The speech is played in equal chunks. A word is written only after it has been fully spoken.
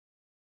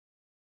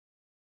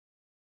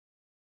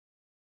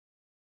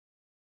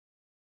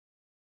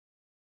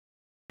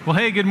Well,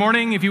 hey, good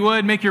morning. If you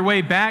would, make your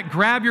way back.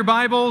 Grab your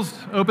Bibles,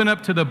 open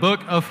up to the book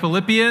of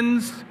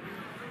Philippians.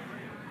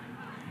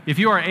 If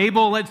you are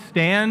able, let's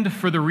stand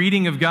for the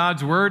reading of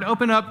God's Word.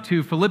 Open up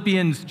to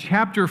Philippians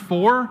chapter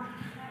 4.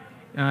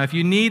 If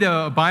you need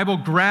a Bible,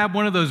 grab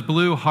one of those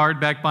blue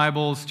hardback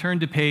Bibles. Turn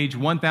to page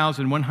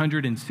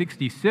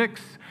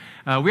 1166.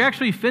 We're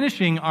actually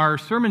finishing our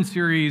sermon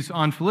series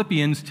on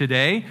Philippians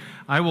today.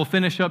 I will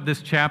finish up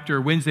this chapter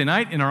Wednesday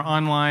night in our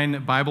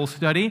online Bible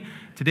study.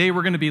 Today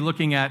we're going to be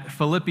looking at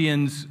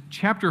Philippians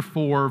chapter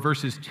 4,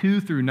 verses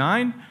 2 through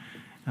 9.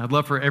 I'd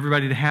love for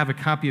everybody to have a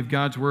copy of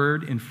God's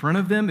Word in front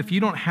of them. If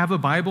you don't have a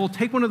Bible,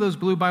 take one of those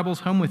blue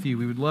Bibles home with you.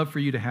 We would love for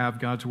you to have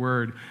God's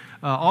Word.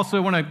 Also,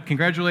 I want to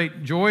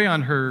congratulate Joy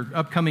on her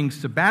upcoming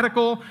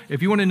sabbatical.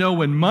 If you want to know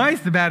when my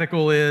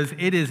sabbatical is,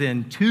 it is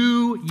in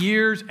 2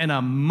 years and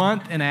a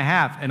month and a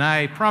half. And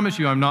I promise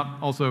you, I'm not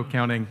also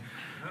counting.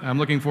 I'm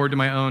looking forward to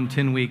my own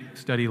 10-week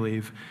study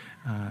leave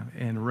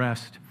and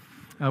rest.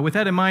 With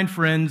that in mind,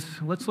 friends,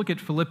 let's look at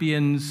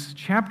Philippians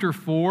chapter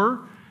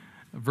 4,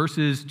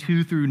 verses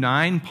 2 through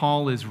 9.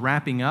 Paul is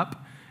wrapping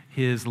up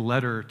his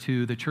letter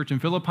to the church in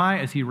Philippi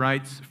as he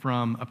writes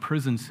from a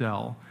prison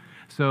cell.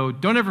 So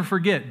don't ever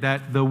forget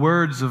that the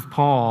words of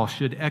Paul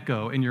should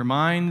echo in your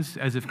minds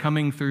as if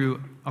coming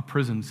through a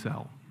prison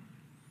cell.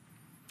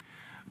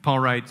 Paul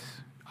writes,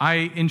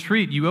 I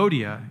entreat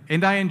Euodia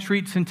and I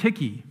entreat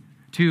Syntyche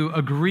to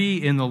agree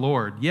in the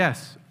Lord.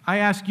 Yes, I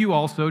ask you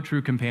also,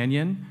 true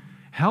companion,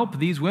 help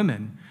these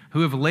women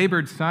who have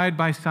labored side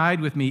by side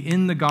with me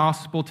in the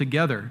gospel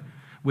together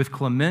with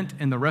Clement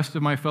and the rest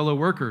of my fellow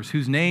workers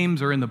whose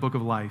names are in the book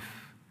of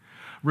life.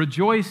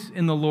 Rejoice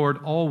in the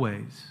Lord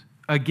always.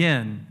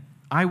 Again,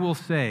 I will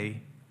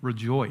say,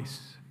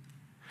 rejoice.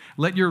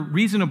 Let your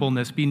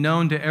reasonableness be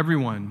known to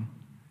everyone.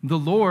 The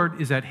Lord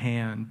is at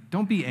hand.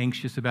 Don't be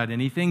anxious about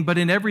anything, but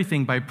in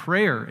everything by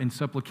prayer and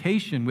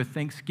supplication with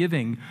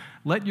thanksgiving,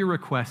 let your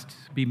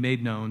requests be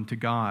made known to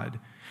God.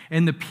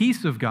 And the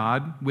peace of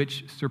God,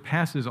 which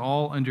surpasses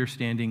all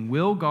understanding,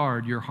 will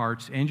guard your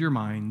hearts and your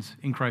minds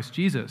in Christ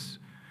Jesus.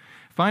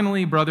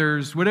 Finally,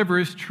 brothers, whatever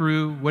is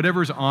true,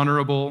 whatever is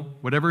honorable,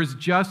 whatever is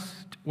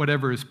just,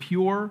 whatever is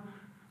pure,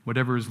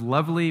 whatever is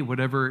lovely,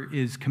 whatever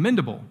is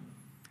commendable,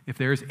 if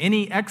there is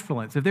any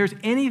excellence, if there's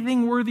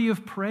anything worthy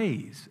of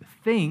praise,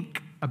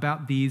 think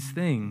about these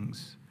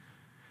things.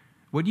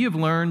 What you have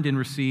learned and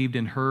received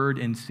and heard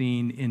and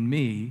seen in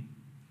me,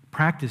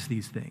 practice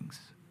these things.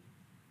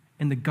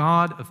 And the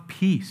God of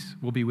peace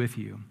will be with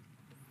you.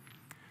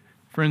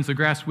 Friends, the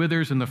grass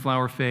withers and the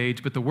flower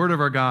fades, but the word of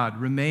our God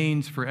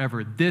remains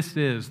forever. This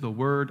is the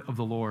word of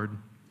the Lord.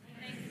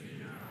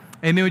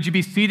 Amen. Would you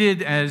be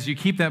seated as you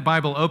keep that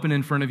Bible open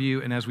in front of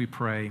you and as we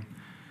pray?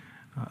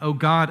 O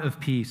God of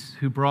peace,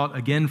 who brought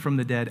again from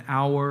the dead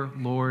our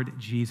Lord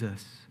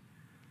Jesus,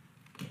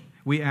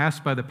 we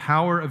ask by the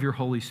power of your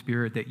Holy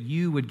Spirit that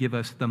you would give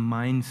us the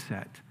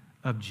mindset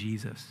of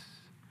Jesus.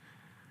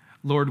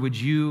 Lord, would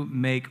you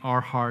make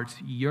our hearts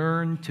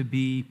yearn to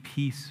be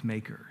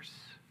peacemakers?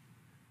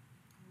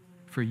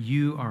 For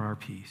you are our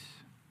peace.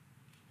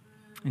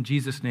 In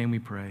Jesus' name we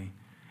pray.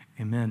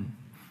 Amen.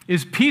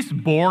 Is peace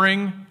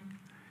boring?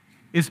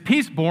 Is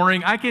peace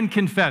boring? I can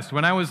confess,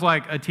 when I was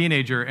like a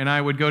teenager and I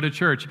would go to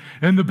church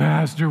and the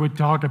pastor would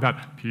talk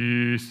about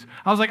peace,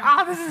 I was like,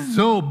 this is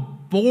so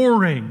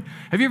boring.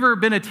 Have you ever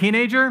been a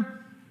teenager?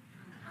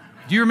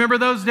 Do you remember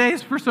those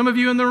days for some of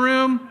you in the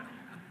room?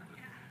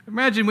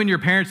 Imagine when your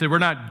parents said, we're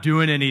not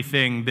doing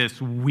anything this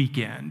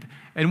weekend.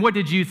 And what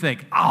did you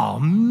think? Oh,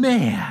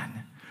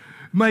 man,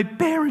 my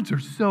parents are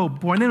so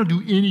boring. They don't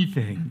do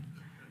anything.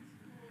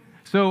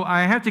 So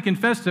I have to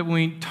confess that when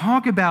we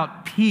talk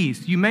about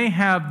peace, you may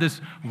have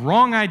this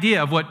wrong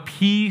idea of what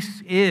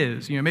peace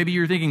is. Maybe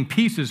you're thinking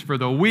peace is for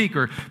the weak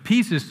or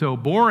peace is so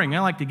boring.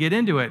 I like to get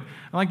into it.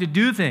 I like to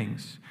do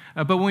things.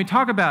 But when we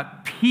talk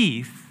about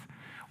peace,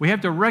 we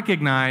have to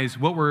recognize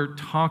what we're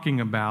talking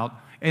about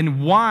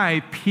and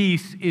why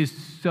peace is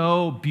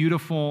so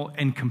beautiful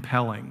and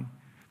compelling.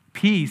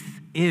 Peace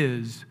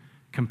is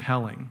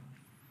compelling.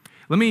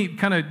 Let me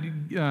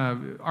kind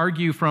of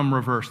argue from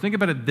reverse. Think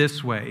about it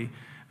this way.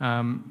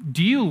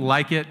 Do you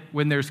like it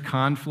when there's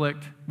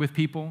conflict with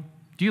people?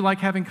 Do you like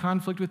having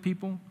conflict with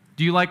people?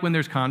 Do you like when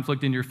there's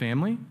conflict in your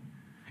family?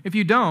 If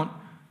you don't,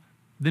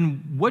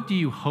 then what do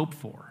you hope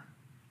for?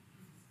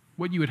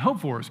 What you would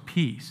hope for is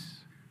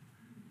peace.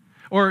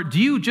 Or do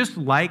you just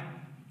like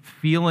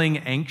feeling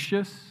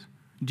anxious?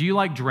 Do you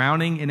like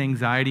drowning in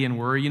anxiety and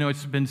worry?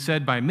 It's been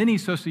said by many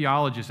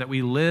sociologists that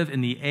we live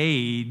in the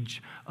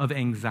age of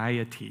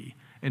anxiety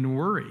and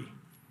worry.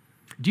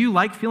 Do you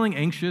like feeling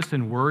anxious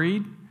and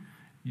worried?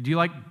 Do you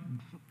like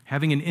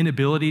having an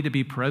inability to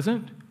be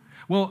present?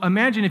 Well,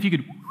 imagine if you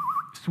could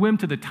swim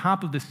to the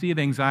top of the sea of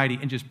anxiety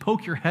and just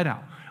poke your head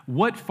out.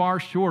 What far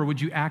shore would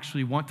you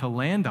actually want to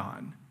land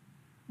on?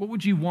 What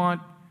would you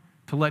want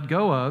to let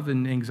go of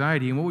in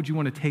anxiety, and what would you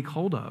want to take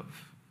hold of?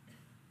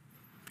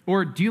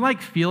 Or do you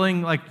like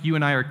feeling like you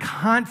and I are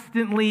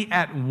constantly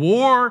at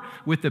war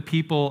with the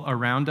people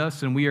around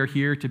us, and we are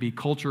here to be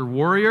culture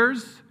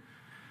warriors?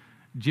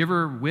 Do you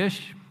ever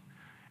wish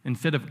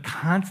instead of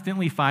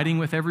constantly fighting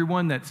with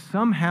everyone, that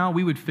somehow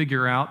we would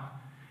figure out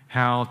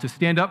how to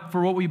stand up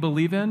for what we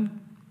believe in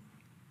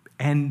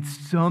and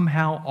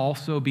somehow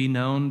also be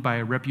known by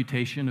a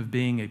reputation of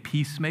being a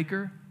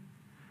peacemaker?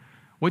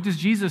 What does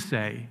Jesus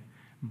say?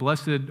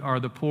 Blessed are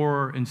the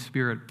poor in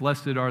spirit.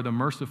 Blessed are the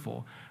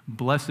merciful.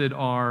 Blessed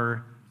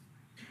are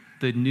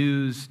the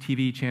news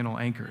TV channel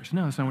anchors.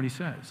 No, that's not what he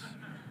says.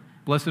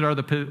 Blessed are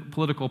the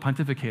political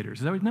pontificators.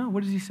 Is that what? No,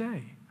 what does he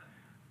say?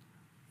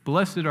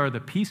 Blessed are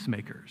the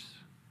peacemakers.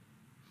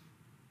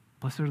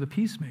 Blessed are the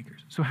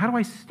peacemakers. So how do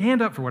I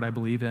stand up for what I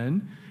believe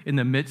in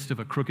the midst of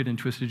a crooked and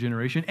twisted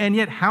generation? And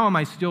yet, how am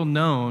I still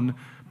known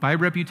by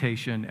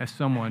reputation as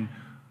someone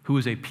who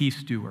is a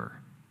peace doer,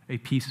 a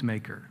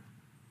peacemaker?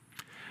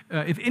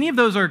 If any of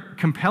those are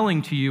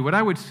compelling to you, what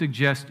I would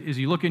suggest is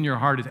you look in your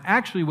heart is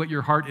actually what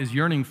your heart is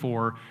yearning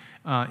for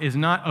is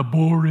not a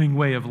boring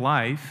way of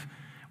life.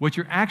 What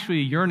you're actually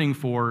yearning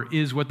for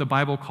is what the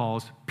Bible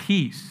calls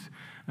peace.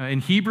 In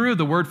Hebrew,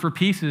 the word for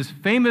peace is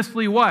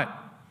famously what?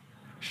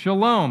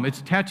 Shalom.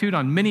 It's tattooed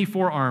on many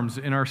forearms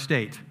in our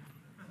state.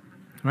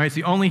 Right? It's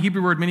the only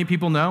Hebrew word many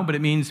people know, but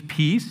it means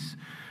peace.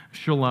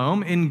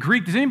 Shalom. In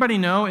Greek, does anybody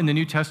know in the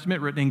New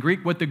Testament written in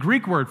Greek what the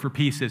Greek word for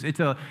peace is? It's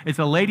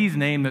a lady's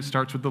name that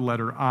starts with the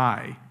letter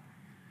I.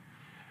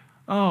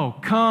 Oh,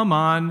 come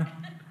on.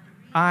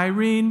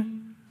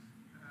 Irene.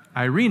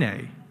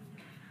 Irene.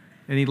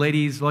 Any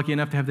ladies lucky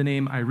enough to have the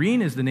name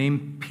Irene is the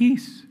name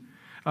peace.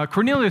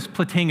 Cornelius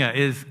Plantinga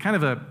is kind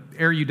of an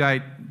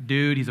erudite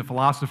dude. He's a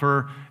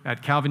philosopher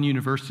at Calvin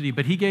University,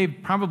 but he gave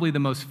probably the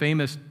most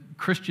famous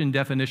Christian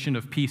definition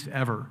of peace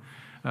ever.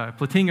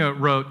 Plantinga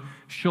wrote,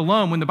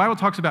 Shalom, when the Bible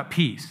talks about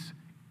peace,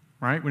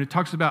 right? When it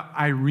talks about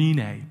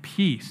Irene,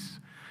 peace,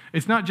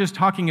 it's not just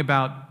talking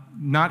about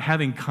not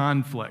having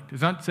conflict.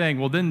 It's not saying,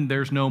 well, then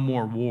there's no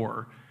more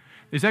war.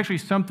 There's actually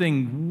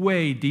something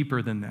way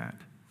deeper than that.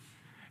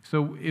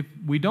 So if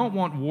we don't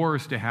want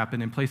wars to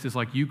happen in places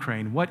like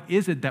Ukraine, what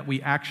is it that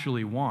we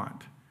actually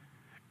want?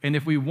 And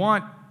if we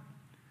want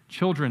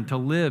children to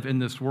live in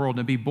this world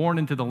and be born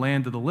into the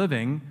land of the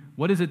living,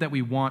 what is it that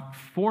we want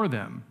for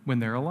them when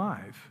they're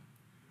alive?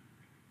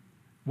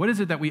 What is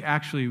it that we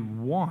actually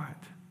want?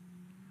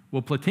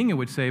 Well, Plantinga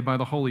would say, by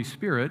the Holy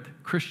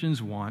Spirit,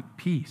 Christians want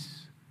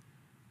peace.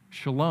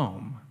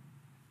 Shalom,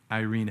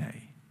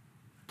 Irene.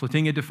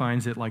 Plantinga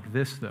defines it like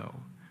this, though.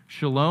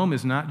 Shalom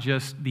is not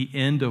just the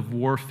end of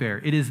warfare.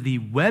 It is the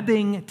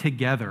webbing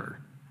together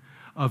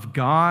of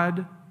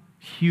God,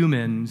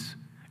 humans,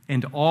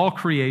 and all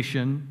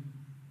creation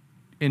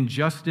in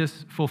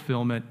justice,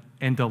 fulfillment,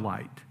 and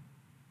delight.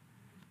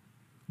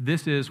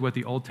 This is what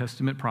the Old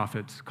Testament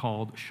prophets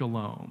called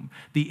shalom,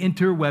 the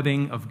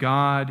interwebbing of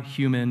God,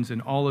 humans,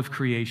 and all of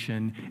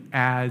creation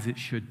as it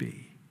should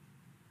be.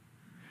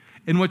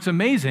 And what's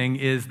amazing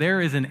is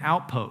there is an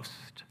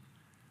outpost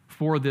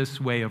for this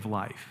way of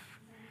life.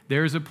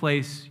 There's a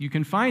place you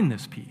can find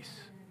this peace.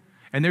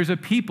 And there's a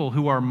people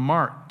who are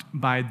marked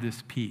by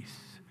this peace.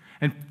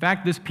 In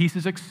fact, this peace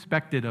is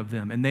expected of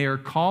them, and they are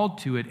called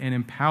to it and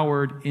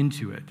empowered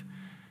into it.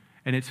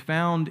 And it's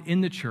found in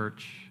the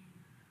church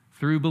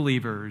through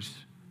believers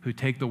who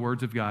take the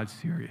words of God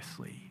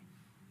seriously,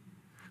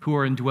 who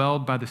are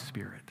indwelled by the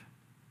Spirit.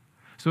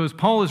 So as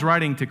Paul is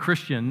writing to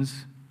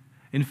Christians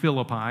in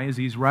Philippi, as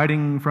he's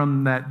writing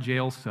from that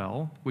jail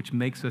cell, which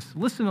makes us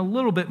listen a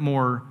little bit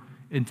more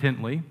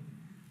intently,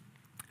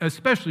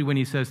 especially when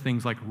he says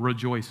things like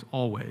rejoice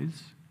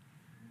always,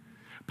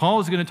 Paul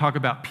is going to talk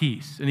about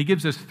peace, and he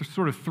gives us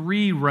sort of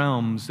three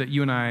realms that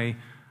you and I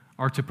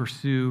are to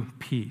pursue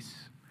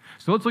peace.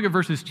 So let's look at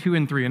verses 2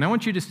 and 3, and I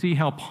want you to see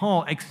how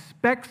Paul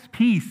expects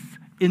peace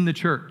in the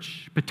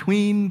church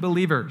between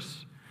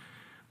believers.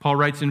 Paul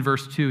writes in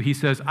verse 2, he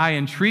says, I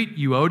entreat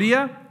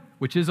Euodia,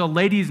 which is a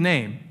lady's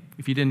name.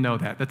 If you didn't know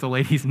that, that's a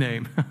lady's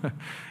name.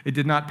 It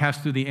did not pass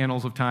through the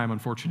annals of time,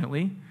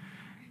 unfortunately.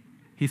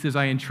 He says,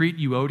 I entreat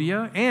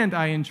Euodia, and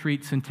I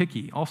entreat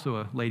Syntyche, also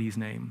a lady's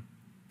name,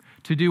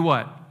 to do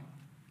what?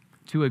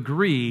 To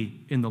agree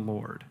in the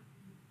Lord.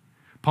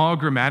 Paul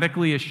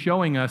grammatically is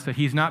showing us that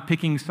he's not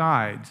picking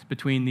sides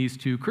between these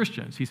two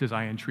Christians. He says,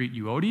 I entreat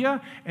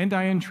Euodia, and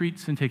I entreat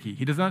Syntyche.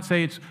 He does not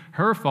say it's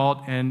her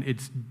fault, and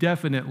it's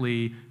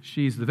definitely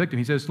she's the victim.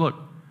 He says, look,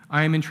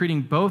 I am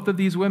entreating both of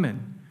these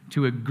women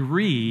to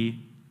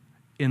agree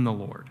in the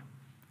Lord.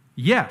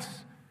 Yes,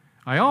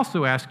 I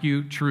also ask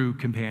you, true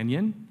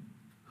companion,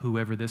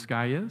 whoever this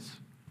guy is,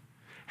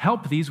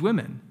 help these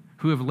women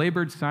who have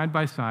labored side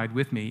by side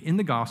with me in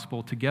the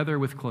gospel together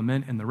with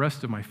Clement and the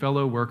rest of my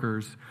fellow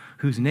workers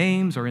whose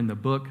names are in the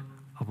book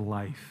of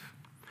life.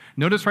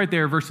 Notice right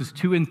there, verses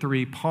 2 and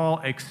 3, Paul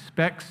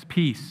expects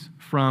peace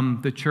from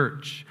the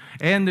church,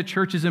 and the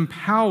church is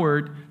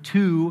empowered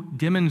to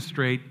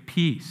demonstrate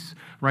peace,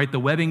 right? The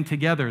webbing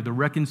together, the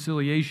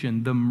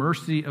reconciliation, the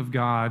mercy of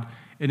God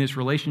in its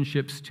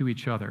relationships to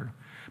each other.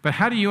 But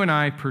how do you and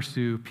I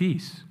pursue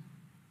peace?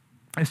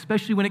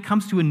 Especially when it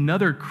comes to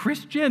another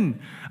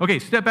Christian. Okay,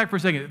 step back for a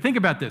second. Think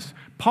about this.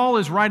 Paul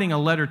is writing a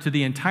letter to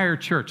the entire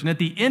church, and at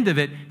the end of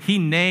it, he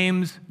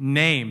names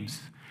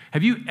names.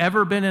 Have you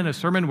ever been in a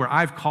sermon where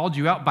I've called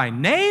you out by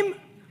name?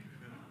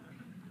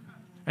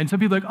 And some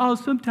people are like, oh,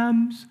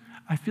 sometimes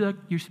I feel like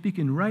you're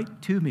speaking right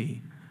to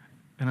me.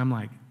 And I'm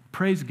like,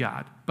 praise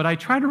God. But I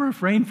try to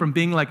refrain from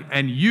being like,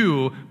 and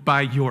you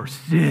by your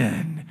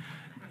sin.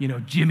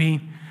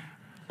 Jimmy.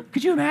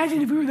 Could you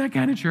imagine if we were that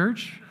kind of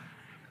church?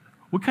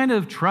 What kind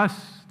of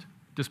trust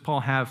does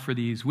Paul have for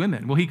these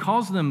women? Well, he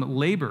calls them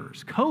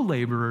laborers,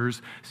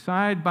 co-laborers,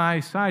 side by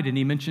side, and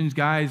he mentions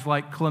guys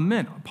like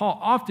Clement. Paul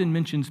often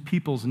mentions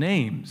people's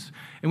names,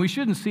 and we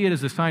shouldn't see it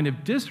as a sign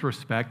of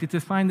disrespect. It's a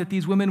sign that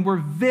these women were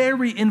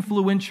very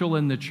influential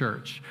in the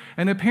church,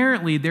 and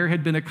apparently there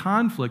had been a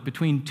conflict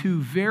between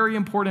two very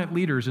important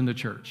leaders in the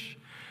church.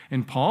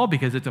 And Paul,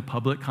 because it's a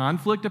public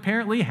conflict,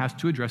 apparently has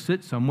to address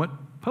it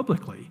somewhat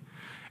publicly.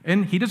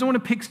 And he doesn't want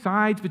to pick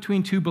sides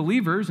between two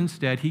believers.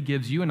 Instead, he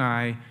gives you and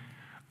I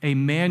a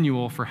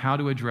manual for how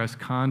to address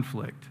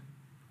conflict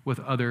with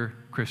other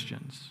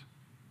Christians.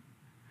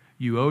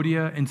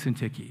 Euodia and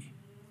Syntyche.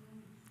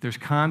 There's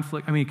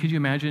conflict. Could you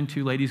imagine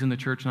two ladies in the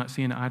church not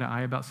seeing eye to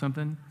eye about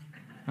something?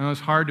 I know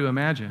it's hard to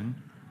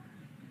imagine.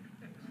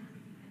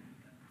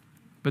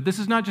 But this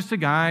is not just a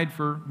guide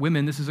for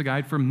women, this is a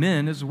guide for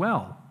men as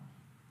well.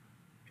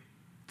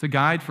 It's a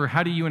guide for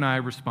how do you and I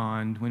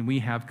respond when we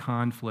have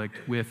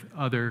conflict with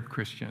other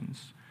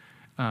Christians.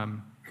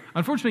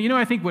 Unfortunately,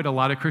 I think what a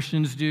lot of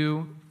Christians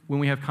do when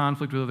we have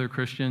conflict with other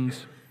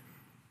Christians,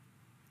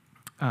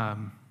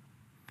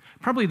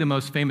 probably the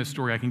most famous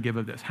story I can give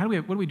of this.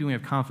 What do we do when we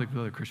have conflict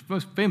with other Christians?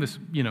 Most famous,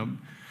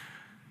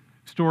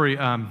 story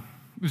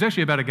was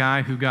actually about a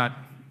guy who got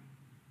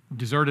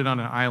deserted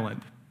on an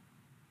island.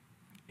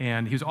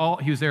 And he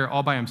was there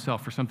all by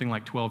himself for something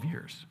like 12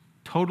 years,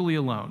 totally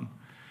alone.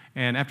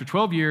 And after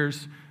 12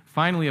 years,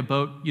 finally a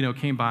boat,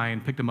 came by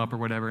and picked him up or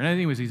whatever. And I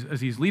think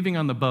as he's leaving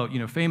on the boat,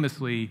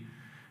 famously,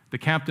 the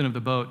captain of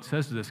the boat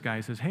says to this guy,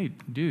 he says, hey,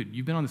 dude,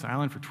 you've been on this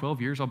island for 12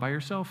 years all by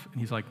yourself?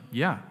 And he's like,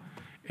 yeah.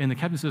 And the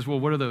captain says, well,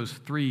 what are those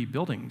 3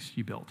 buildings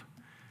you built?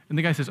 And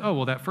the guy says, oh,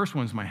 well, that first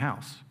one's my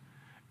house.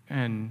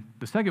 And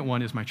the second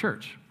one is my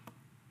church.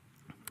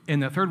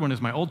 And that third one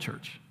is my old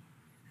church.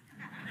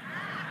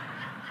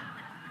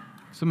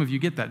 Some of you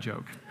get that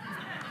joke.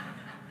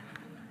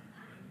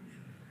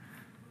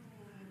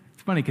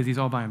 It's funny because he's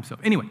all by himself.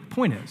 Anyway,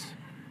 point is,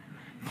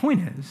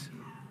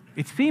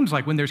 it seems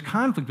like when there's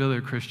conflict with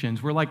other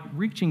Christians, we're like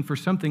reaching for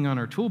something on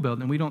our tool belt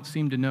and we don't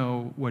seem to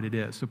know what it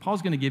is. So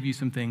Paul's going to give you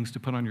some things to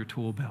put on your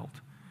tool belt.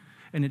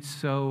 And it's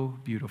so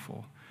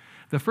beautiful.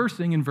 The first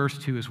thing in verse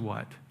 2 is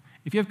what?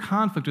 If you have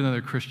conflict with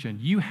another Christian,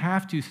 you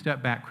have to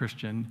step back,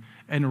 Christian,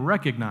 and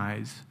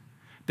recognize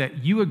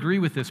that you agree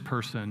with this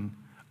person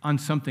on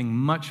something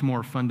much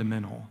more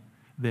fundamental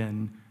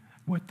than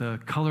what the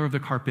color of the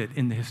carpet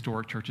in the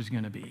historic church is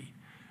going to be,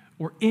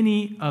 or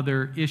any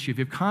other issue. If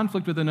you have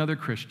conflict with another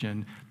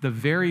Christian, the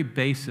very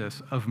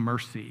basis of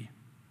mercy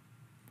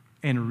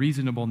and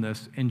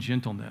reasonableness and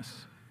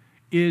gentleness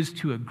is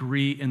to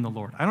agree in the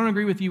Lord. I don't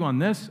agree with you on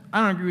this.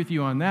 I don't agree with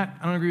you on that.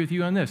 I don't agree with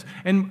you on this.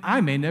 And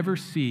I may never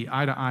see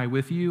eye to eye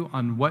with you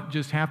on what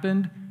just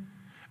happened,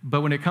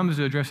 but when it comes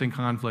to addressing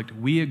conflict,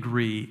 we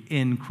agree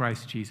in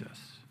Christ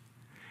Jesus.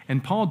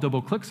 And Paul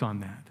double clicks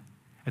on that.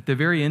 At the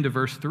very end of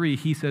verse 3,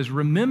 he says,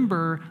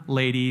 remember,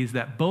 ladies,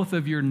 that both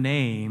of your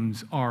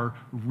names are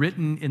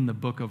written in the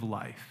book of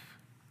life.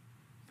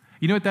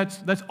 You know what?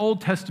 That's Old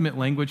Testament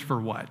language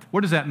for what?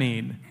 What does that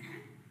mean?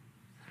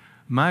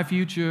 My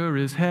future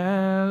is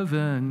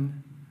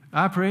heaven.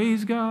 I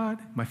praise God.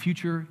 My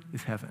future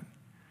is heaven.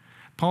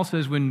 Paul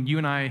says when you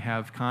and I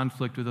have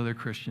conflict with other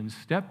Christians,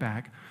 step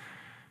back,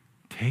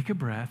 take a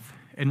breath,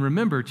 and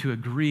remember to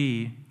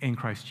agree in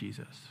Christ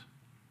Jesus.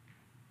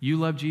 You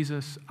love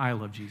Jesus, I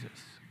love Jesus.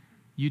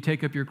 You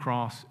take up your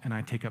cross, and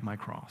I take up my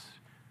cross.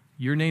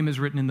 Your name is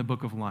written in the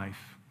book of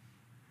life,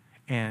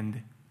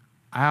 and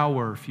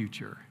our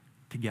future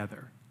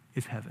together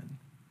is heaven.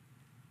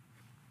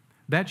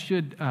 That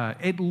should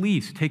at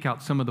least take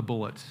out some of the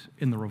bullets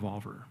in the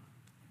revolver.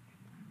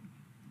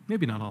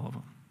 Maybe not all of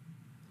them.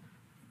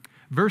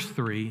 Verse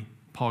 3,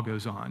 Paul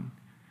goes on.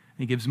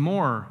 He gives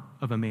more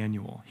of a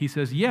manual. He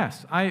says,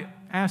 yes, I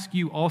ask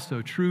you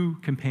also, true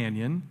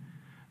companion.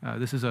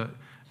 This is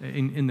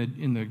in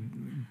the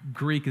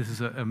Greek, this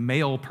is a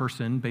male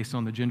person based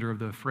on the gender of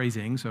the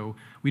phrasing, so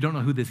we don't know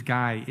who this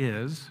guy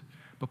is.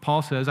 But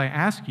Paul says, I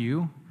ask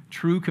you,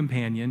 true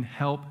companion,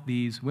 help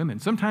these women.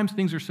 Sometimes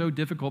things are so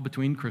difficult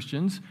between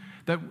Christians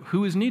that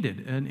who is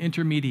needed? An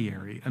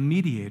intermediary, a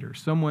mediator,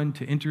 someone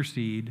to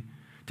intercede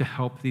to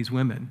help these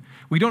women.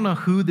 We don't know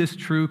who this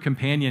true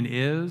companion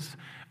is.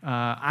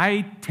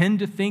 I tend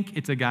to think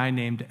it's a guy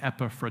named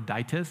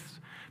Epaphroditus,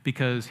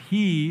 because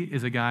he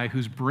is a guy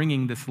who's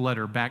bringing this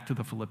letter back to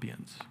the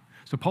Philippians.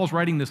 So Paul's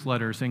writing this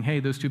letter saying, hey,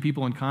 those two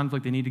people in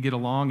conflict, they need to get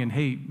along, and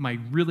hey, my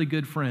really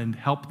good friend,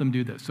 help them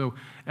do this. So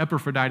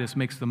Epaphroditus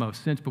makes the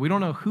most sense, but we don't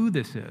know who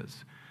this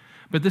is.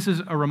 But this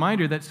is a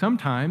reminder that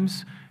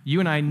sometimes you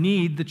and I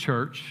need the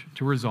church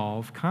to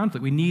resolve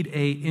conflict. We need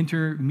an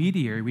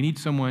intermediary. We need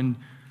someone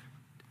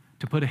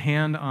to put a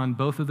hand on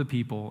both of the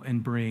people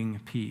and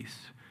bring peace.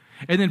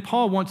 And then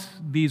Paul wants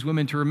these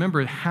women to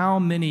remember how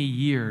many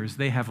years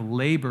they have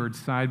labored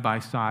side by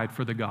side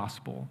for the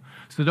gospel.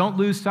 So don't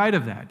lose sight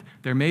of that.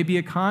 There may be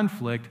a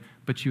conflict,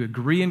 but you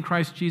agree in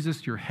Christ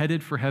Jesus, you're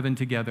headed for heaven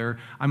together.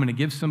 I'm going to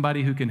give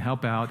somebody who can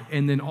help out.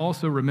 And then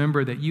also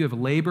remember that you have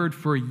labored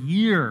for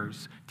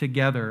years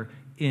together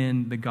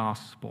in the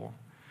gospel.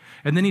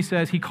 And then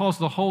he calls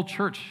the whole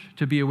church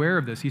to be aware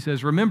of this. He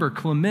says, remember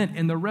Clement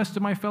and the rest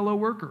of my fellow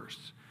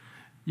workers.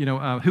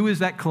 Who is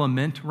that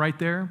Clement right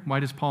there? Why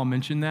does Paul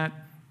mention that?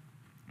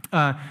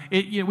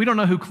 We don't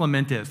know who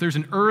Clement is. There's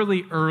an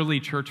early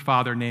church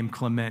father named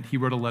Clement. He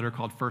wrote a letter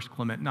called First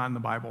Clement, not in the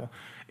Bible.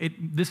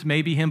 This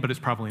may be him, but it's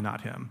probably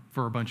not him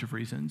for a bunch of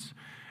reasons.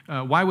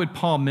 Why would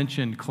Paul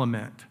mention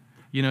Clement?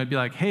 It'd be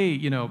like, hey,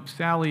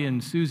 Sally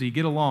and Susie,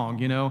 get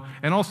along,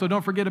 And also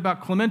don't forget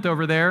about Clement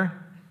over there.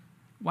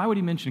 Why would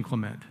he mention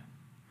Clement?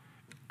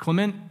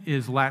 Clement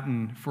is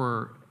Latin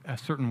for a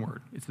certain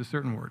word. It's a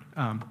certain word.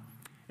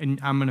 And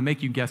I'm going to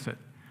make you guess it.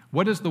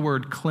 What does the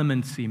word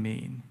clemency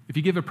mean? If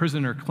you give a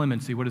prisoner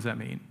clemency, what does that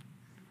mean?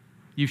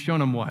 You've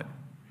shown him what?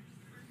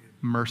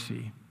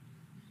 Mercy.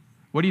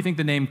 What do you think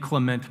the name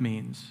Clement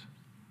means?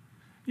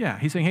 Yeah,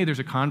 he's saying, hey, there's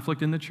a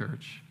conflict in the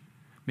church.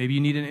 Maybe you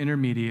need an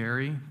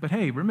intermediary. But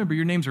hey, remember,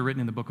 your names are written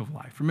in the book of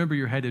life. Remember,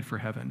 you're headed for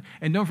heaven.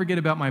 And don't forget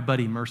about my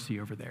buddy Mercy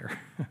over there.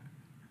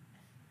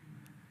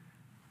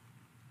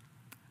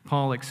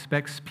 Paul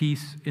expects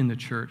peace in the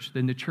church.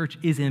 Then the church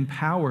is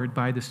empowered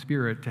by the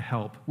Spirit to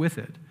help with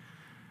it.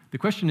 The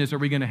question is, are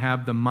we going to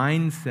have the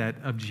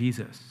mindset of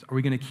Jesus? Are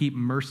we going to keep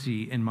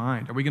mercy in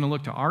mind? Are we going to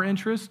look to our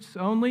interests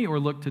only or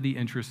look to the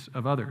interests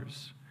of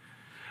others?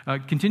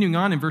 Continuing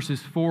on in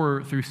verses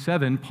 4 through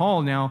 7,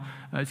 Paul now,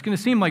 it's going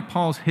to seem like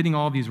Paul's hitting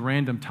all these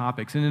random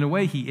topics, and in a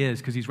way he is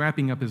because he's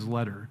wrapping up his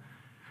letter.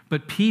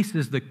 But peace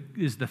is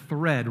the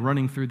thread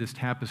running through this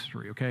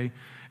tapestry, okay?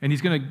 And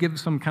he's going to give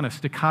some kind of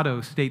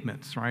staccato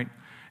statements, right?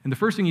 And the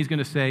first thing he's going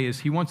to say is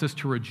he wants us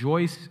to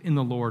rejoice in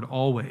the Lord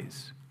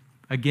always.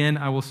 Again,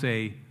 I will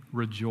say,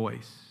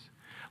 rejoice.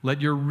 Let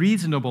your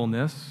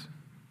reasonableness,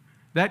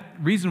 that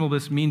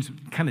reasonableness means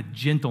kind of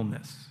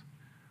gentleness.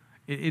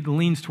 It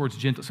leans towards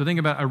gentle. So think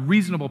about a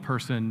reasonable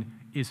person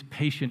is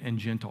patient and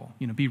gentle.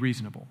 Be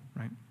reasonable,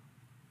 right?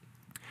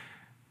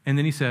 And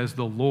then he says,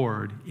 the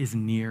Lord is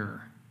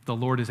near. The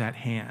Lord is at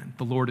hand.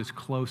 The Lord is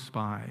close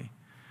by.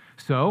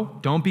 So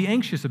don't be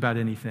anxious about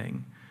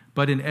anything,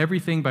 but in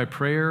everything by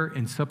prayer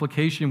and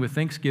supplication with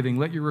thanksgiving,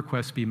 let your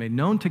requests be made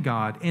known to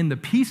God, and the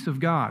peace of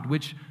God,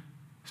 which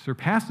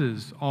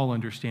surpasses all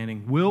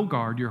understanding, will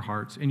guard your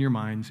hearts and your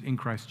minds in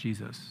Christ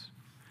Jesus.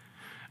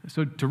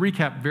 So to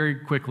recap very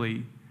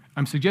quickly,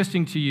 I'm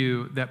suggesting to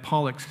you that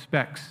Paul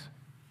expects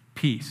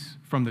peace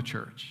from the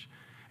church.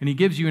 And he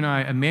gives you and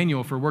I a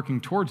manual for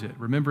working towards it,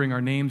 remembering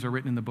our names are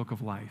written in the book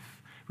of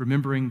life,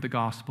 remembering the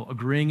gospel,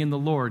 agreeing in the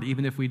Lord,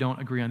 even if we don't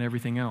agree on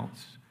everything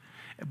else.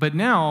 But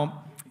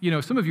now,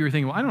 some of you are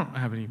thinking, well, I don't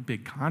have any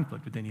big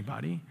conflict with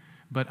anybody,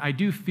 but I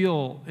do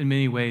feel in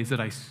many ways that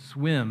I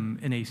swim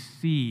in a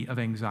sea of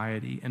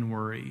anxiety and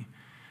worry.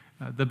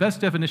 The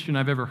best definition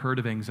I've ever heard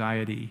of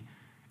anxiety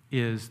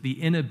is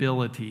the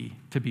inability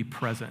to be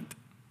present.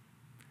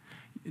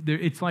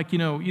 It's like,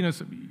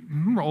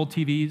 remember old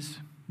TVs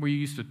where you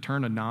used to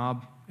turn a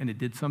knob and it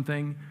did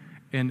something,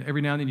 and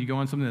every now and then you go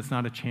on something that's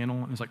not a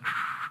channel, and it's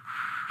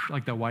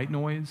like the white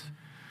noise.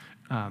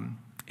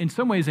 In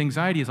some ways,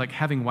 anxiety is like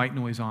having white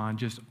noise on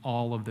just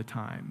all of the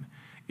time.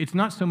 It's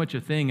not so much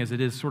a thing as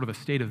it is sort of a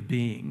state of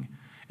being.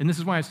 And this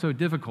is why it's so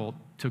difficult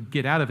to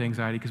get out of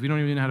anxiety, because we don't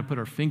even know how to put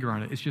our finger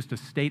on it. It's just a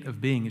state of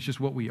being. It's just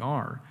what we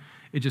are.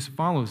 It just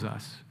follows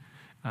us.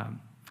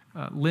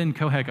 Lynn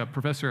Kohek, a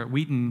professor at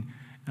Wheaton,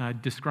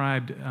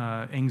 described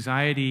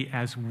anxiety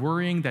as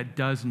worrying that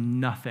does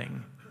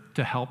nothing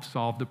to help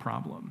solve the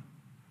problem.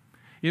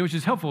 Which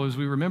is helpful as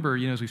we remember,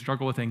 as we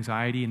struggle with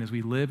anxiety and as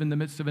we live in the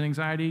midst of an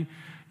anxiety,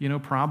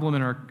 problem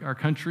in our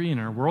country and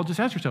our world, just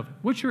ask yourself,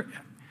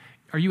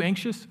 are you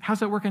anxious? How's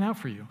that working out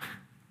for you?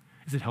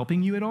 Is it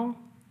helping you at all?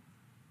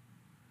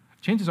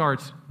 Chances are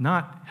it's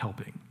not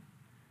helping.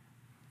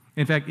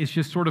 In fact, it's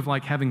just sort of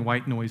like having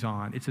white noise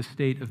on. It's a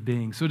state of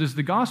being. So does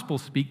the gospel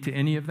speak to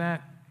any of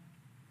that?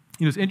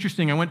 It's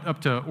interesting. I went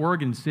up to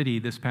Oregon City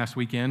this past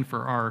weekend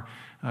for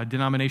our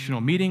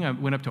denominational meeting. I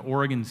went up to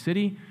Oregon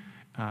City,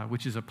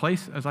 which is a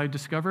place, as I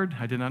discovered.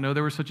 I did not know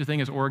there was such a thing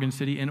as Oregon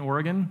City in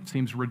Oregon.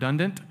 Seems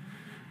redundant.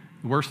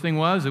 The worst thing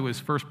was it was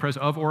First Pres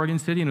of Oregon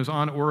City, and it was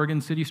on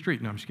Oregon City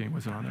Street. No, I'm just kidding. It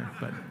wasn't on there,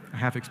 but I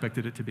half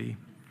expected it to be.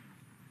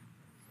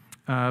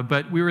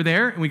 But we were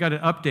there, and we got an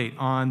update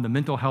on the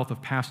mental health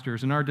of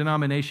pastors in our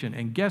denomination.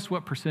 And guess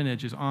what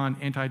percentage is on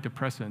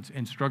antidepressants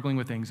and struggling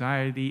with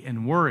anxiety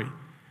and worry?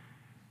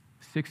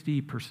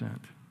 60%.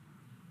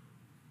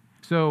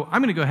 So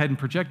I'm going to go ahead and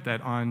project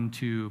that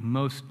onto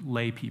most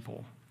lay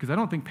people, because I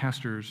don't think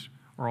pastors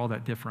are all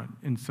that different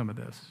in some of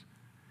this.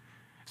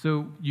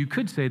 So you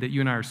could say that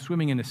you and I are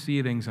swimming in a sea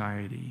of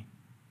anxiety.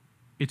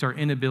 It's our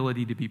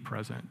inability to be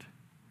present.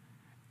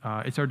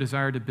 It's our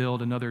desire to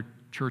build another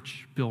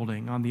church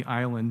building on the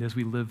island as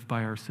we live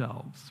by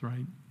ourselves,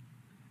 right?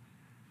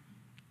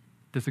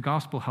 Does the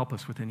gospel help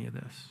us with any of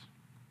this?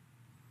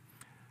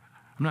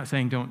 I'm not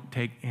saying don't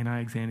take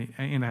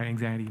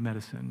anti-anxiety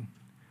medicine,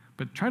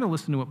 but try to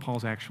listen to what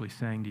Paul's actually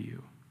saying to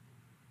you.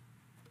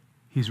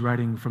 He's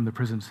writing from the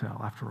prison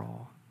cell, after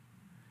all.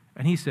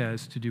 And he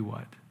says to do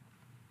what?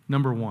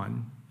 Number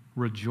one,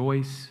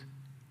 rejoice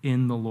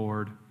in the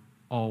Lord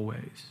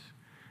always.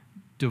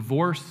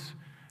 Divorce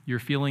your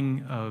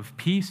feeling of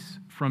peace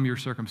from your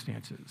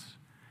circumstances.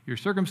 Your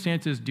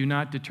circumstances do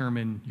not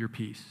determine your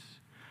peace.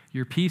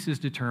 Your peace is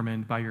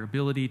determined by your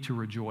ability to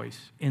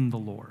rejoice in the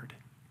Lord.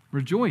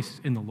 Rejoice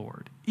in the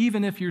Lord,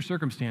 even if your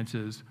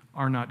circumstances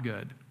are not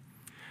good.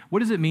 What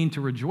does it mean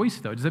to rejoice,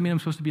 though? Does that mean I'm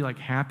supposed to be like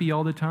happy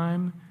all the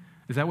time?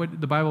 Is that what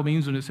the Bible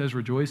means when it says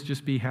rejoice?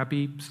 Just be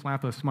happy,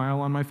 slap a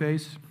smile on my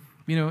face?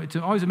 You know, it's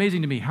always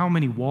amazing to me how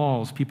many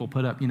walls people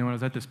put up. You know, when I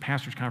was at this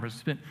pastor's conference, I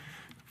spent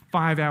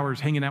 5 hours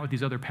hanging out with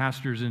these other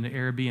pastors in the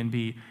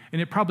Airbnb, and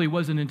it probably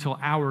wasn't until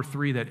hour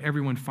 3 that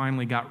everyone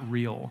finally got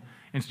real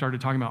and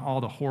started talking about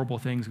all the horrible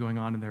things going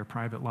on in their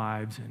private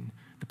lives and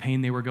the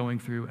pain they were going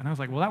through. And I was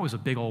like, well, that was a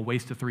big old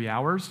waste of 3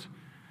 hours.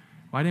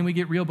 Why didn't we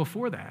get real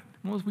before that?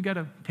 Well, we got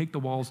to take the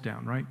walls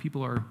down, right?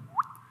 People are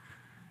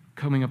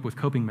coming up with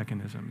coping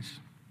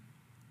mechanisms.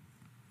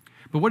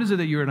 But what is it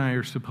that you and I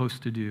are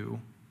supposed to do,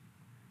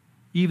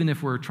 even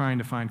if we're trying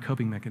to find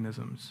coping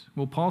mechanisms?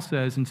 Well, Paul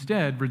says,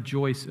 instead,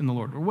 rejoice in the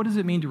Lord. Or what does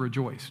it mean to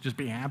rejoice? Just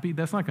be happy?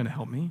 That's not going to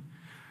help me.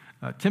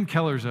 Tim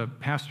Keller's a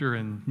pastor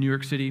in New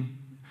York City.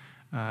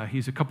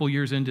 He's a couple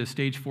years into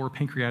stage 4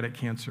 pancreatic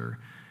cancer.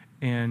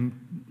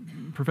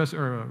 And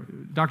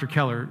Dr.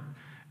 Keller,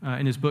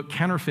 in his book,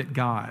 Counterfeit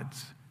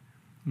Gods,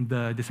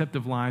 The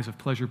Deceptive Lies of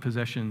Pleasure,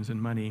 Possessions,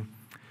 and Money,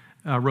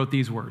 wrote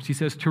these words. He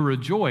says, to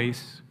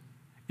rejoice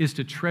is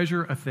to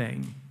treasure a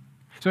thing.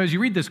 So as you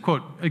read this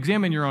quote,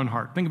 examine your own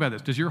heart. Think about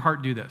this. Does your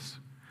heart do this?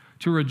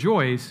 To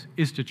rejoice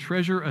is to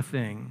treasure a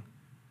thing,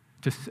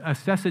 to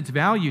assess its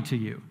value to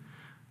you,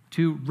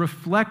 to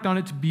reflect on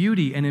its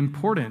beauty and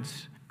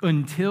importance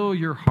until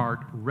your heart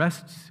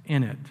rests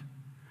in it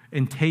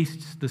and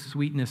tastes the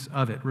sweetness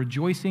of it.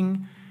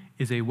 Rejoicing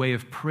is a way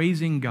of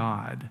praising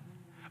God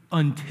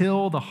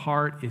until the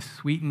heart is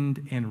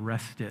sweetened and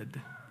rested,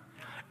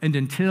 and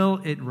until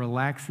it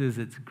relaxes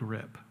its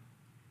grip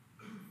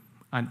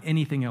on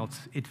anything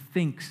else it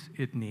thinks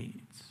it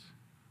needs.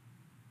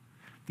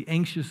 The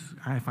anxious,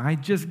 if I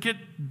just get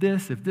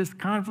this, if this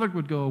conflict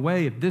would go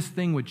away, if this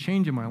thing would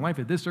change in my life,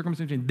 if this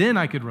circumstance, then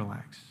I could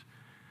relax.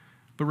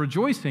 But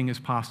rejoicing is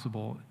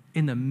possible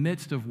in the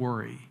midst of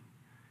worry.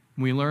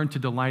 We learn to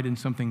delight in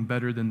something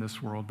better than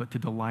this world, but to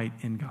delight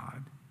in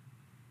God.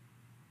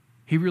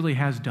 He really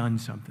has done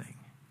something,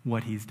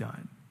 what he's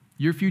done.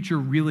 Your future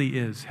really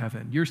is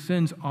heaven. Your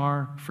sins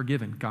are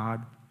forgiven.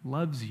 God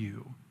loves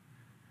you.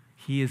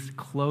 He is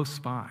close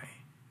by.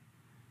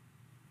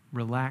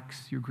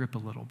 Relax your grip a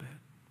little bit.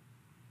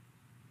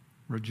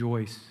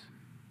 Rejoice,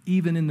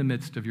 even in the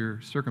midst of your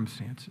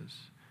circumstances.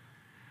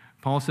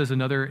 Paul says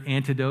another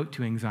antidote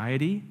to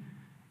anxiety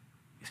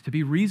is to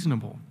be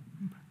reasonable.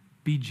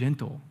 Be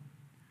gentle.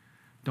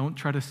 Don't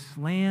try to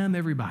slam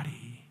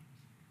everybody.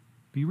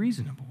 Be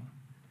reasonable.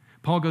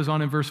 Paul goes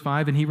on in verse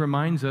 5, and he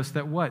reminds us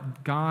that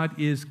what? God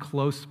is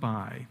close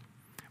by.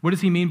 What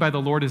does he mean by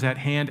the Lord is at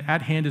hand?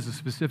 At hand is a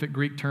specific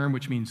Greek term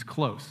which means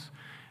close.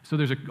 So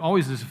there's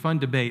always this fun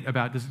debate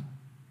about, does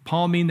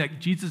Paul mean that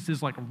Jesus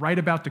is like right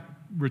about to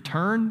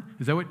return?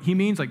 Is that what he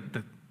means? Like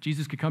that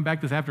Jesus could come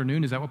back this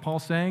afternoon? Is that what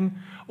Paul's saying?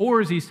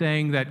 Or is he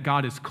saying that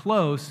God is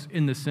close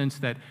in the sense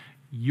that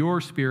your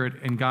spirit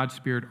and God's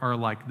spirit are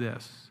like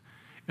this,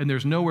 and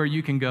there's nowhere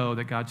you can go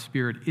that God's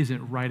spirit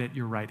isn't right at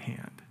your right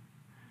hand?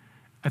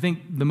 I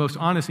think the most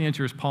honest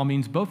answer is Paul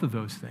means both of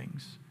those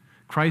things.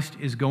 Christ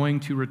is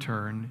going to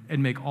return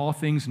and make all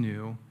things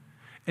new.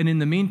 And in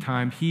the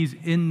meantime, he's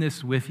in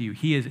this with you.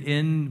 He is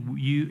in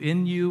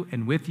you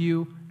and with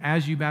you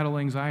as you battle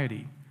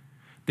anxiety.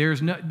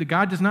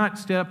 God does not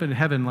step up in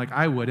heaven like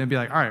I would and be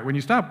like, all right, when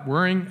you stop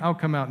worrying, I'll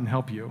come out and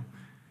help you.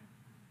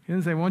 He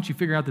doesn't say, once you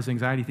figure out this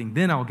anxiety thing,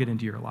 then I'll get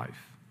into your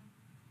life.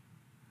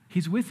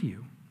 He's with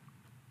you.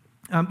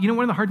 One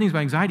of the hard things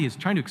about anxiety is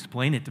trying to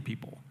explain it to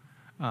people,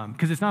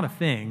 because it's not a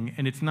thing,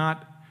 and it's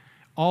not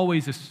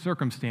always a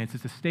circumstance.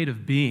 It's a state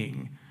of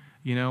being.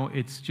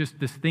 It's just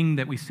this thing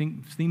that we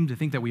seem to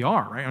think that we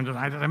are, right?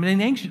 I'm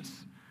anxious.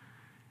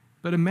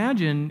 But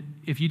imagine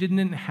if you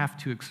didn't have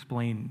to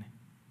explain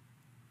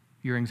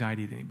your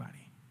anxiety to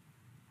anybody.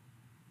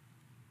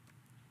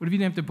 What if you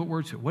didn't have to put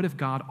words to it? What if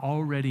God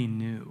already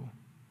knew?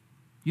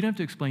 You don't have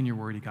to explain your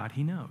worry to God.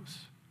 He knows.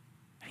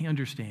 He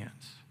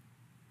understands.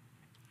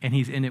 And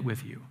he's in it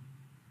with you.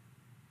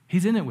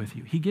 He's in it with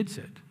you. He gets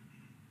it.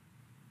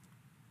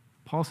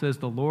 Paul says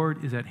the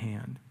Lord is at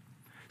hand.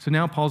 So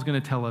now Paul's going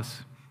to tell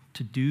us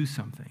to do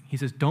something. He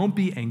says, don't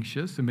be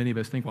anxious. And many of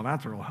us think, well,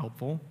 that's real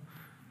helpful.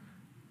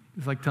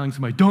 It's like telling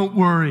somebody, don't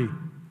worry,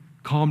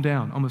 calm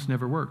down. Almost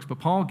never works. But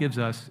Paul gives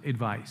us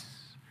advice.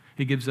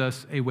 He gives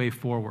us a way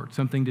forward,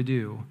 something to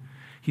do.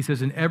 He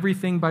says, in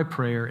everything by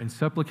prayer and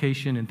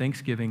supplication and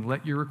thanksgiving,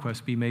 let your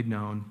requests be made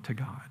known to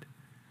God.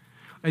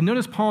 And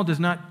notice Paul does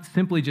not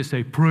simply just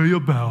say, pray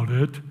about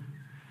it,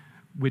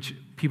 which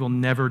people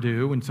never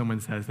do when someone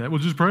says that. Well,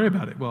 just pray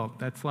about it. Well,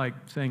 that's like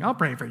saying, I'll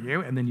pray for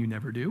you, and then you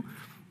never do.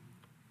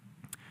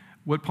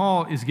 What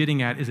Paul is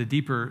getting at is a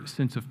deeper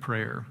sense of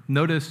prayer.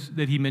 Notice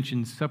that he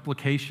mentions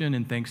supplication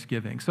and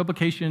thanksgiving.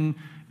 Supplication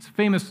is a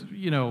famous,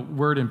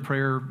 word in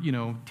prayer,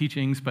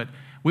 teachings, but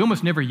we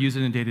almost never use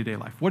it in day-to-day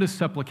life. What does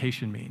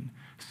supplication mean?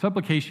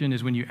 Supplication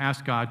is when you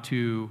ask God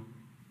to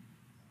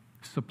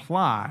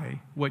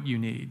supply what you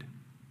need.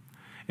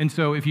 And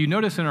so if you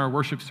notice in our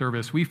worship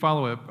service, we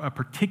follow a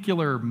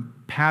particular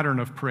pattern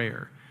of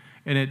prayer.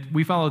 And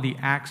we follow the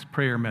ACTS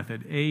prayer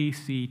method,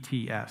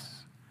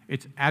 ACTS.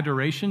 It's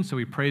adoration, so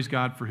we praise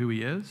God for who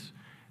he is.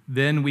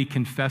 Then we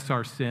confess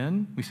our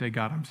sin. We say,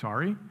 God, I'm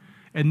sorry.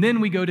 And then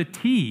we go to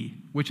T,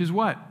 which is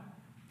what?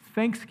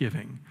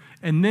 Thanksgiving.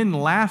 And then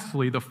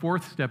lastly, the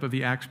fourth step of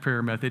the ACTS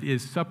prayer method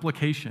is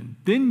supplication.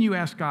 Then you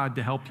ask God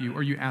to help you,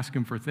 or you ask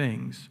him for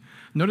things.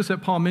 Notice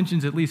that Paul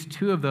mentions at least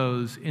two of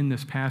those in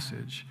this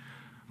passage.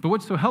 But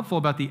what's so helpful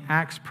about the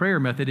ACTS prayer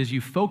method is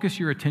you focus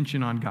your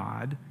attention on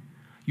God.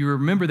 You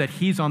remember that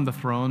he's on the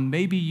throne.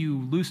 Maybe you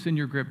loosen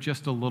your grip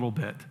just a little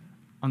bit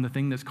on the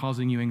thing that's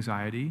causing you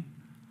anxiety.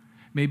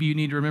 Maybe you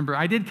need to remember,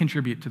 I did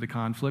contribute to the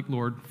conflict.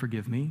 Lord,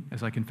 forgive me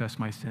as I confess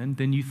my sin.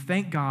 Then you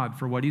thank God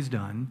for what he's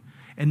done,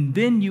 and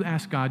then you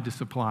ask God to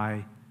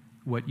supply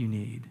what you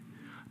need.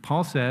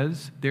 Paul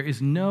says there is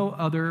no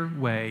other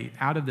way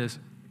out of this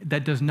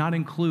that does not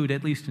include,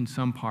 at least in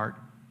some part,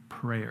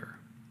 prayer.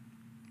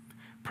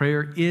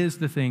 Prayer is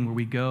the thing where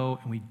we go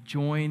and we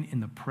join in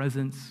the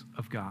presence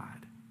of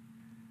God.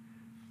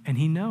 And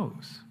he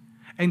knows.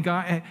 And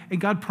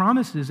God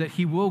promises that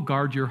he will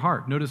guard your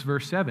heart. Notice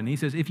verse 7. He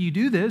says, if you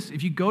do this,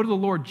 if you go to the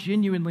Lord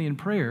genuinely in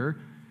prayer,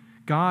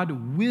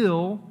 God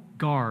will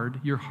guard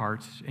your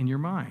hearts and your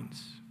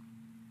minds.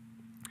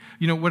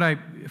 What I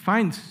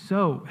find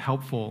so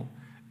helpful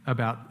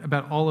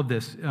about all of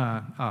this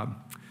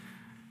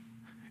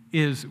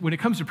is when it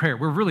comes to prayer,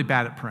 we're really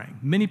bad at praying.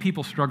 Many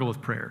people struggle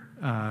with prayer.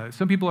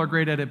 Some people are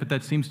great at it, but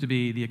that seems to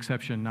be the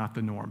exception, not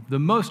the norm. The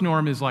most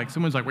norm is like,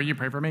 someone's like, will you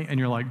pray for me? And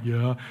you're like,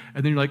 yeah.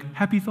 And then you're like,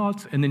 happy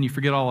thoughts, and then you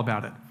forget all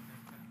about it.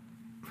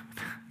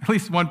 At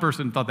least one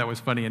person thought that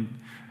was funny and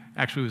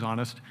actually was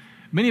honest.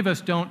 Many of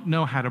us don't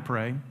know how to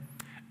pray.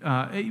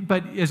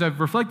 But as I've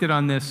reflected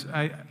on this,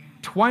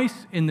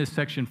 twice in this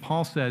section,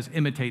 Paul says,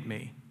 imitate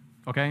me,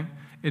 okay?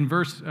 In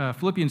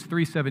Philippians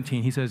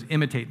 3:17, he says,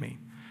 imitate me.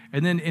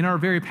 And then in our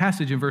very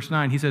passage in verse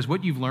 9, he says,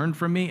 what you've learned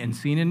from me and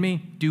seen in me,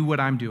 do what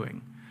I'm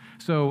doing.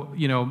 So,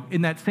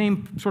 in that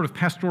same sort of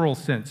pastoral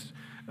sense,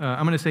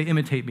 I'm going to say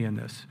imitate me in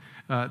this.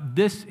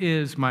 This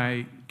is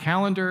my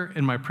calendar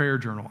and my prayer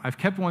journal. I've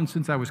kept one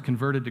since I was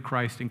converted to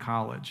Christ in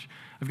college.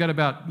 I've got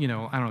about,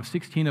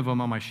 16 of them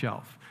on my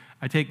shelf.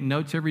 I take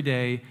notes every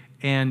day,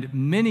 and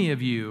many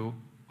of you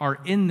are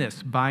in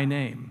this by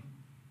name.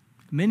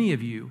 Many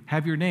of you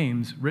have your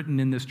names written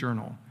in this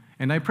journal,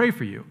 and I pray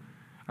for you.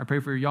 I pray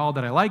for y'all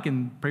that I like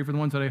and pray for the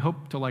ones that I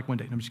hope to like one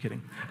day. No, I'm just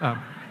kidding.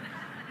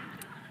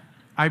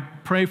 I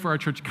pray for our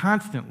church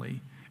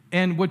constantly.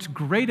 And what's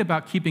great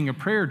about keeping a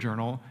prayer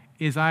journal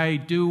is I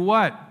do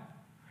what?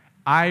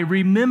 I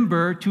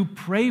remember to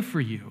pray for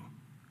you.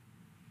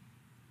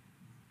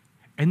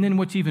 And then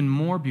what's even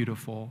more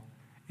beautiful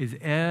is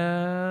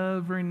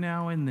every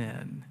now and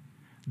then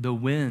the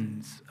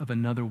winds of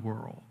another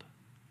world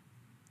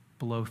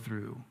blow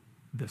through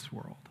this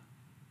world.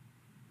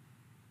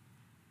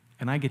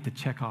 And I get to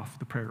check off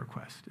the prayer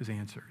request is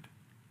answered.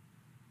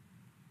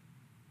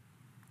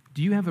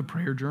 Do you have a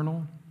prayer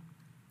journal?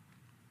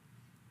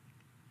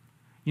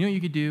 You know what you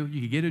could do?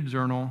 You could get a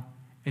journal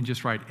and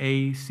just write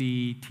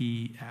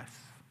ACTS.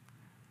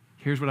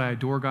 Here's what I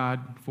adore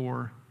God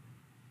for.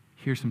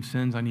 Here's some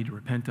sins I need to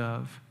repent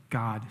of.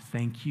 God,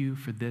 thank you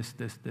for this,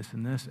 this, this,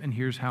 and this. And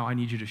here's how I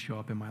need you to show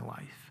up in my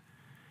life.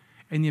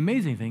 And the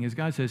amazing thing is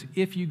God says,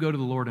 if you go to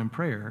the Lord in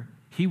prayer,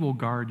 he will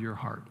guard your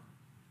heart.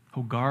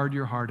 He'll guard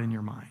your heart and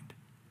your mind.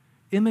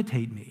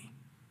 Imitate me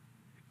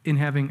in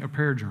having a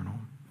prayer journal.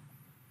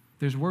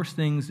 There's worse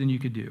things than you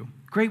could do.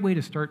 Great way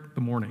to start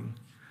the morning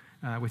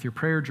with your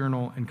prayer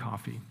journal and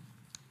coffee.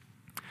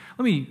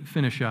 Let me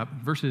finish up.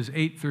 Verses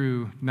 8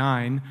 through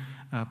 9,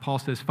 Paul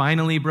says,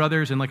 finally,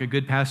 brothers, and like a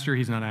good pastor,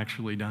 he's not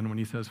actually done when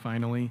he says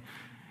finally.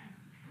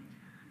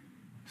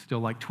 Still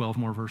like 12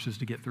 more verses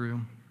to get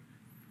through.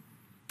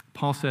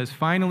 Paul says,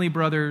 finally,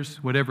 brothers,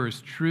 whatever is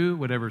true,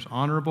 whatever is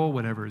honorable,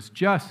 whatever is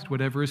just,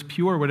 whatever is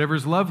pure, whatever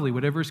is lovely,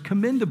 whatever is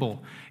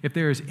commendable, if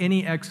there is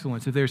any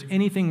excellence, if there's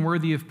anything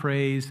worthy of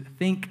praise,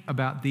 think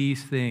about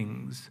these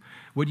things.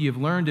 What you have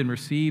learned and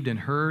received and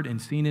heard and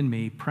seen in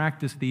me,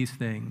 practice these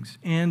things,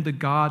 and the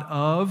God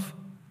of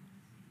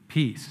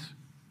peace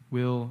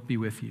will be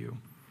with you.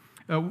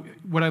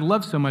 What I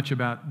love so much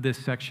about this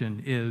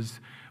section is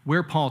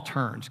where Paul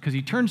turns, because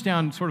he turns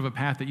down sort of a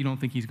path that you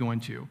don't think he's going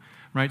to.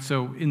 Right?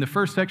 So in the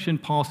first section,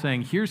 Paul's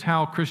saying, here's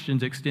how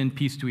Christians extend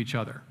peace to each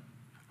other.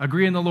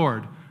 Agree in the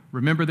Lord.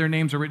 Remember their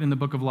names are written in the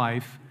book of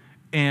life.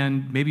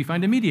 And maybe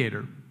find a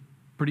mediator.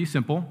 Pretty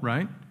simple,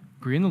 right?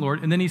 Agree in the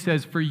Lord. And then he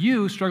says, for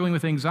you struggling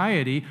with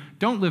anxiety,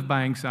 don't live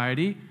by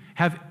anxiety.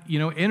 have,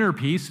 inner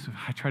peace.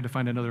 I tried to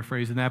find another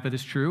phrase in that, but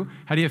it's true.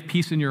 How do you have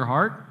peace in your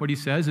heart? What he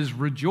says is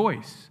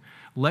rejoice.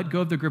 Let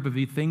go of the grip of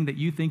the thing that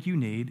you think you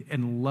need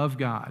and love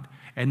God.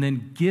 And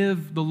then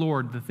give the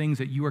Lord the things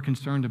that you are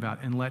concerned about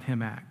and let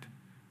him act,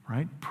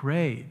 right?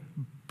 Pray.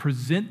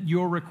 Present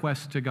your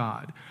requests to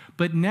God.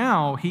 But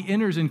now he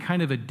enters in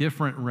kind of a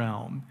different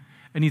realm.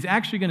 And he's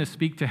actually going to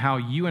speak to how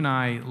you and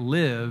I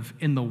live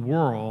in the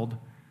world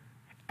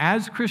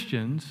as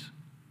Christians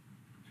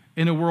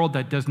in a world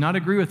that does not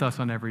agree with us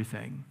on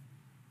everything.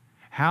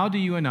 How do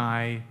you and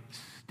I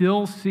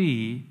still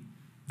see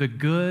the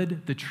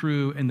good, the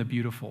true, and the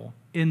beautiful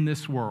in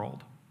this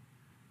world?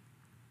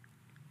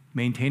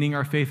 Maintaining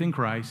our faith in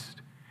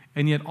Christ,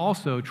 and yet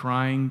also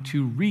trying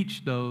to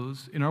reach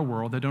those in our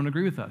world that don't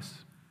agree with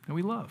us, that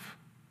we love,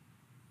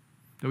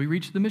 that we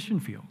reach the mission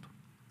field.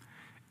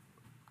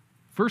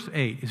 Verse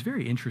 8 is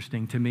very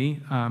interesting to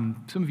me.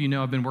 Some of you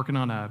know I've been working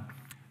on a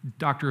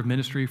doctor of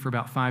ministry for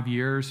about 5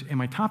 years, and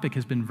my topic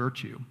has been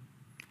virtue,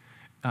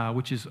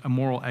 which is a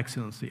moral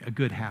excellency, a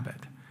good habit,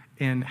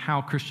 and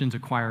how Christians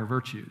acquire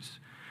virtues.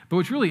 But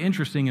what's really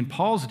interesting, in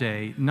Paul's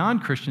day,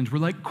 non-Christians were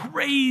like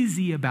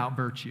crazy about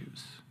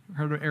virtues.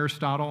 Heard of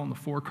Aristotle and the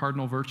 4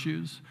 cardinal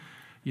virtues?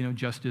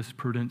 Justice,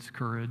 prudence,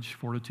 courage,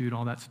 fortitude,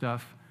 all that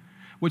stuff.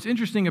 What's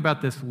interesting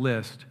about this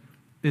list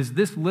is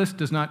this list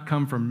does not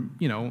come from,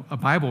 a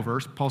Bible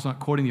verse. Paul's not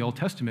quoting the Old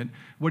Testament.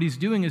 What he's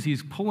doing is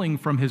he's pulling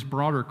from his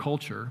broader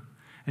culture,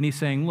 and he's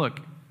saying,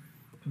 look,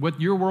 what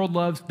your world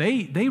loves,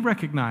 they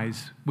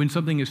recognize when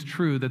something is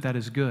true that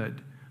is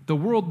good. The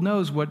world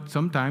knows what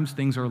sometimes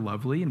things are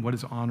lovely and what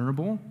is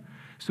honorable.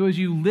 So as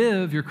you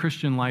live your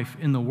Christian life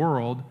in the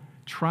world,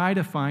 try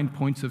to find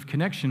points of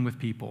connection with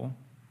people,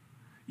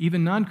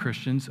 even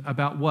non-Christians,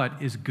 about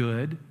what is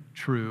good,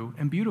 true,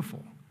 and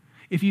beautiful.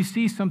 If you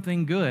see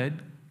something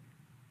good,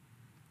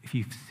 if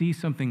you see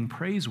something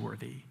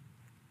praiseworthy,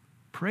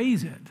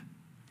 praise it.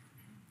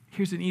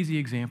 Here's an easy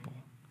example.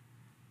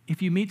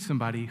 If you meet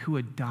somebody who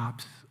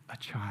adopts a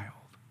child,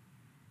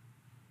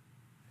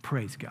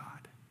 praise God.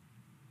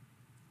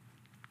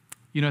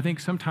 I think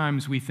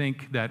sometimes we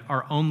think that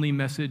our only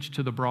message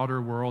to the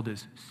broader world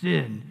is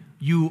sin,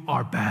 you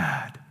are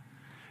bad.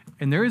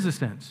 And there is a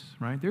sense,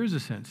 right? There is a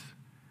sense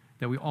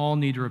that we all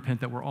need to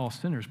repent, that we're all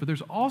sinners. But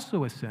there's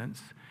also a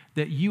sense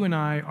that you and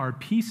I are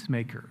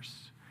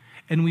peacemakers.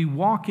 And we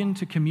walk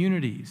into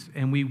communities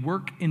and we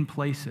work in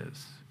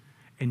places.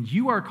 And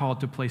you are called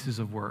to places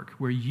of work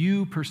where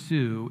you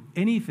pursue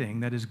anything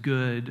that is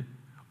good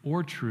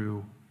or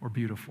true or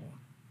beautiful.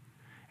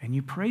 And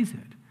you praise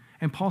it.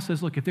 And Paul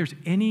says, look, if there's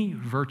any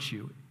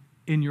virtue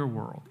in your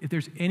world, if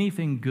there's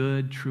anything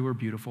good, true, or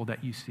beautiful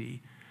that you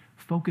see,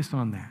 focus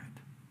on that.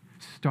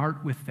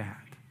 Start with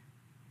that.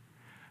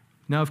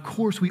 Now, of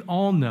course, we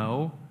all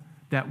know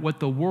that what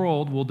the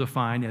world will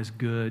define as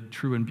good,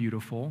 true, and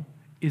beautiful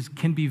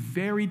can be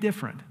very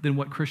different than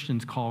what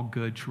Christians call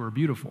good, true, or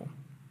beautiful,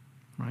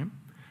 right?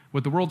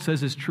 What the world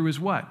says is true is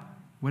what?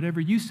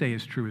 Whatever you say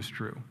is true is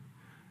true.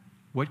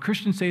 What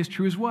Christians say is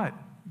true is what?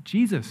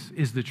 Jesus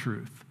is the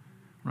truth,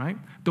 right?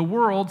 The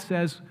world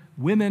says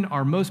women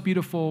are most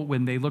beautiful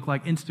when they look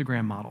like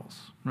Instagram models,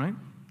 right?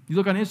 You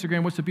look on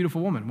Instagram, what's a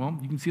beautiful woman? Well,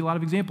 you can see a lot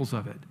of examples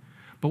of it.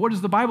 But what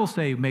does the Bible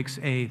say makes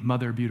a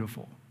mother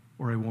beautiful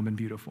or a woman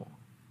beautiful?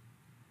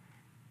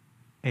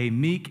 A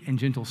meek and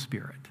gentle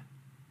spirit.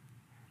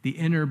 The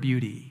inner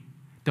beauty.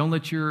 Don't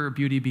let your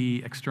beauty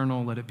be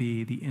external, let it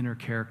be the inner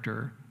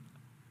character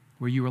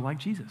where you are like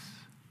Jesus.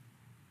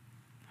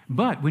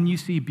 But when you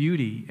see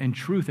beauty and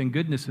truth and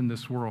goodness in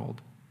this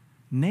world,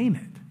 name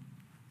it.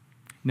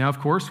 Now, of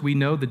course, we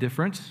know the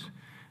difference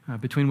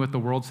between what the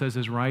world says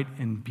is right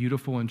and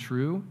beautiful and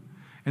true.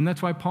 And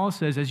that's why Paul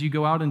says, as you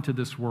go out into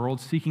this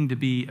world seeking to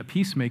be a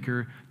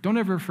peacemaker, don't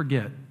ever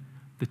forget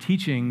the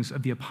teachings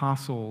of the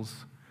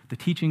apostles, the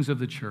teachings of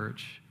the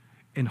church,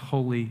 in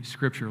Holy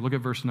Scripture. Look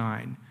at verse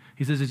 9.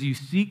 He says, as you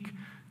seek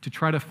to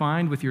try to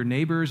find with your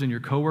neighbors and your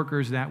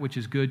coworkers that which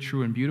is good,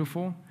 true, and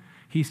beautiful,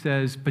 he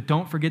says, but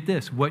don't forget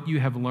this, what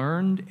you have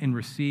learned and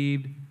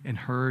received and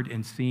heard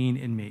and seen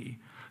in me.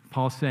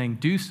 Paul's saying,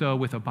 do so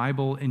with a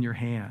Bible in your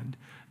hand.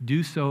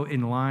 Do so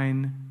in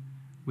line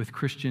with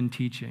Christian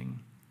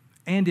teaching.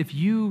 And if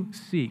you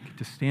seek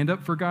to stand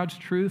up for God's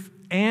truth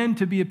and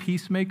to be a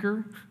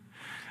peacemaker,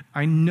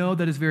 I know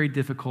that is very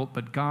difficult,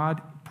 but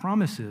God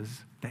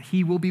promises that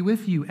he will be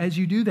with you as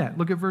you do that.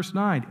 Look at verse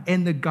 9.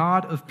 And the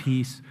God of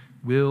peace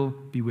will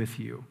be with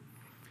you.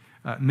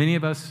 Many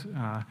of us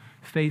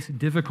face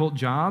difficult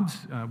jobs,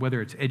 whether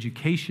it's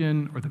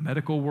education or the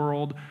medical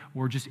world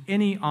or just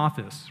any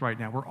office right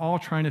now. We're all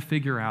trying to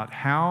figure out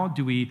how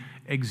do we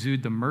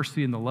exude the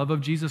mercy and the love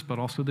of Jesus, but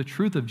also the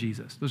truth of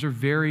Jesus. Those are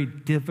very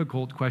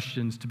difficult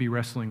questions to be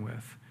wrestling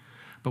with.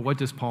 But what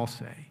does Paul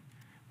say?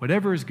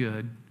 Whatever is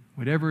good,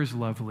 whatever is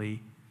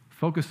lovely,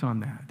 focus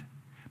on that.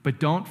 But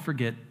don't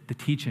forget the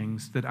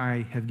teachings that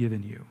I have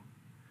given you.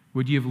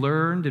 What you have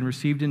learned and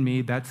received in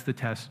me, that's the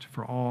test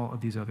for all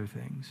of these other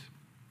things.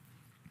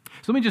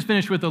 So let me just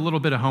finish with a little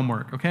bit of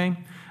homework, okay?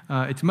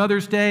 It's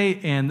Mother's Day,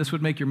 and this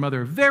would make your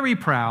mother very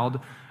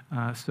proud.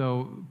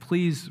 So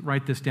please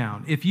write this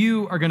down. If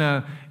you are going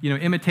to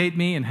imitate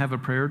me and have a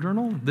prayer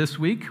journal, this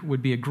week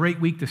would be a great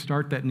week to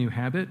start that new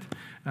habit.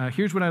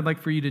 Here's what I'd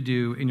like for you to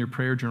do in your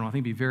prayer journal. I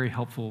think it'd be very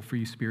helpful for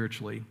you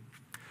spiritually.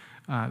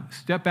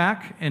 Step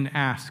back and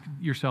ask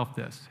yourself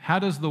this. How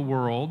does the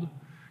world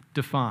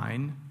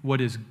define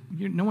what is...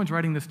 No one's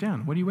writing this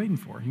down. What are you waiting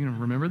for? You going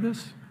to remember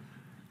this?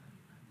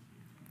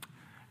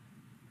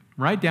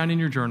 Write down in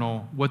your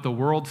journal what the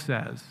world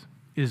says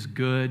is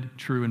good,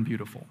 true, and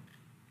beautiful.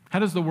 How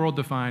does the world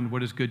define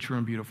what is good, true,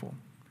 and beautiful?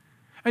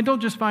 And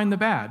don't just find the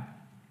bad.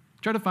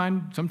 Try to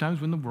find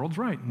sometimes when the world's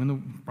right, when the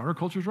broader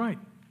culture's right.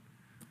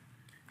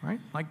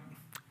 Right? Like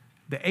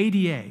the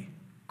ADA,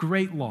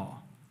 great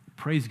law,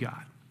 praise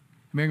God.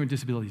 American with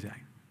Disabilities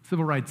Act,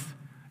 Civil Rights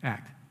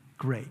Act,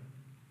 great.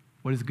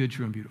 What is good,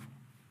 true, and beautiful?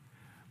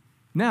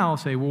 Now I'll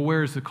say, well,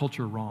 where is the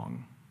culture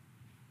wrong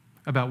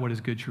about what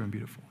is good, true, and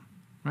beautiful?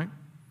 Right?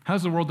 How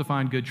does the world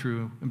define good,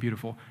 true, and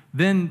beautiful?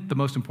 Then the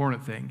most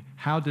important thing,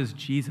 how does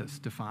Jesus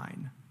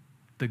define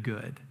the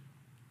good,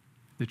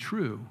 the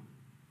true,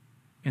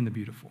 and the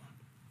beautiful?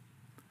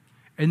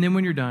 And then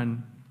when you're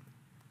done,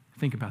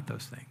 think about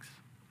those things.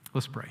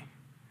 Let's pray.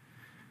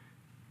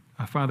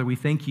 Father, we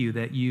thank you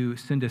that you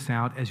send us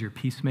out as your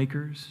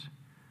peacemakers.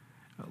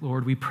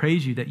 Lord, we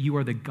praise you that you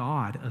are the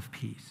God of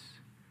peace.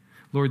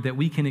 Lord, that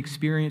we can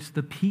experience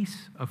the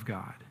peace of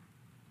God.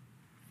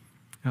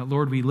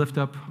 Lord, we lift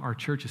up our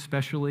church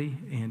especially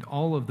and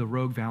all of the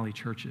Rogue Valley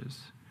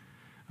churches.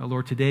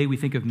 Lord, today we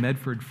think of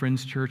Medford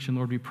Friends Church, and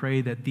Lord, we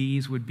pray that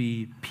these would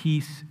be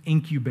peace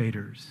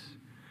incubators.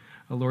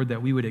 Lord,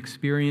 that we would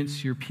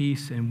experience your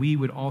peace and we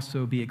would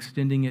also be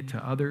extending it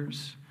to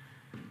others.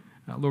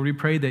 Lord, we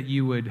pray that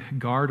you would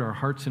guard our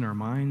hearts and our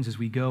minds as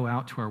we go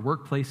out to our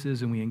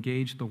workplaces and we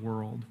engage the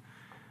world.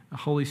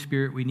 Holy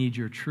Spirit, we need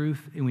your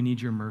truth and we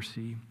need your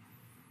mercy.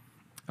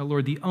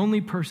 Lord, the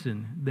only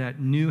person that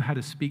knew how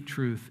to speak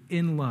truth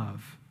in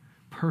love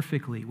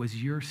perfectly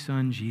was your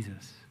Son,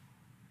 Jesus.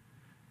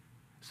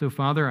 So,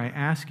 Father, I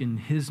ask in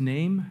his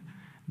name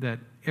that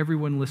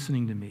everyone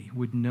listening to me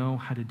would know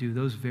how to do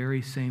those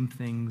very same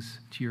things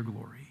to your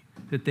glory,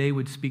 that they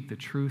would speak the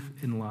truth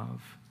in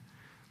love.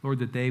 Lord,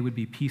 that they would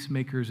be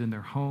peacemakers in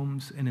their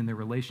homes and in their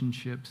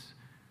relationships,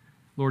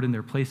 Lord, in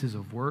their places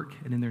of work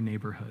and in their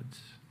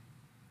neighborhoods.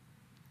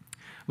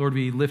 Lord,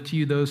 we lift to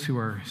you those who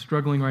are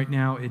struggling right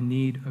now in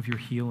need of your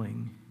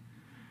healing.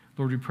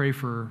 Lord, we pray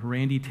for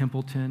Randy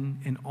Templeton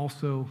and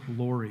also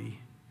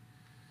Lori,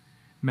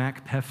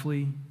 Mac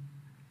Peffley,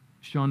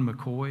 Sean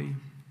McCoy,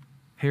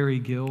 Harry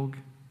Gilg,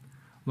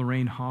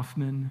 Lorraine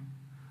Hoffman,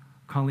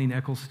 Colleen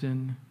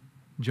Eccleston,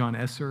 John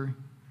Esser,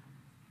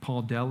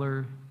 Paul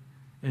Deller,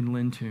 and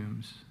Lynn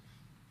Toombs.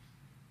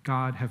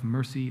 God, have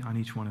mercy on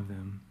each one of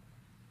them.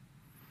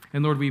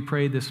 And Lord, we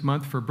pray this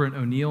month for Brent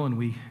O'Neill, and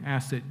we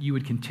ask that you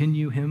would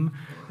continue him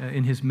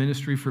in his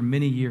ministry for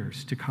many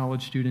years to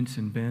college students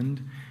in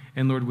Bend.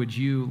 And Lord, would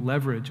you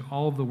leverage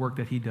all of the work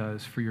that he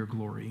does for your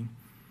glory?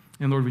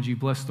 And Lord, would you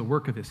bless the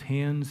work of his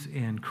hands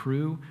and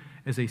crew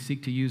as they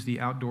seek to use the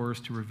outdoors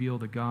to reveal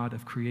the God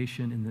of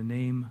creation in the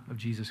name of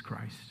Jesus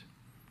Christ.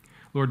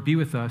 Lord, be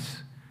with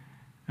us,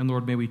 and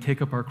Lord, may we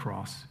take up our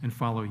cross and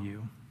follow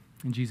you.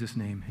 In Jesus'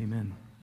 name, amen.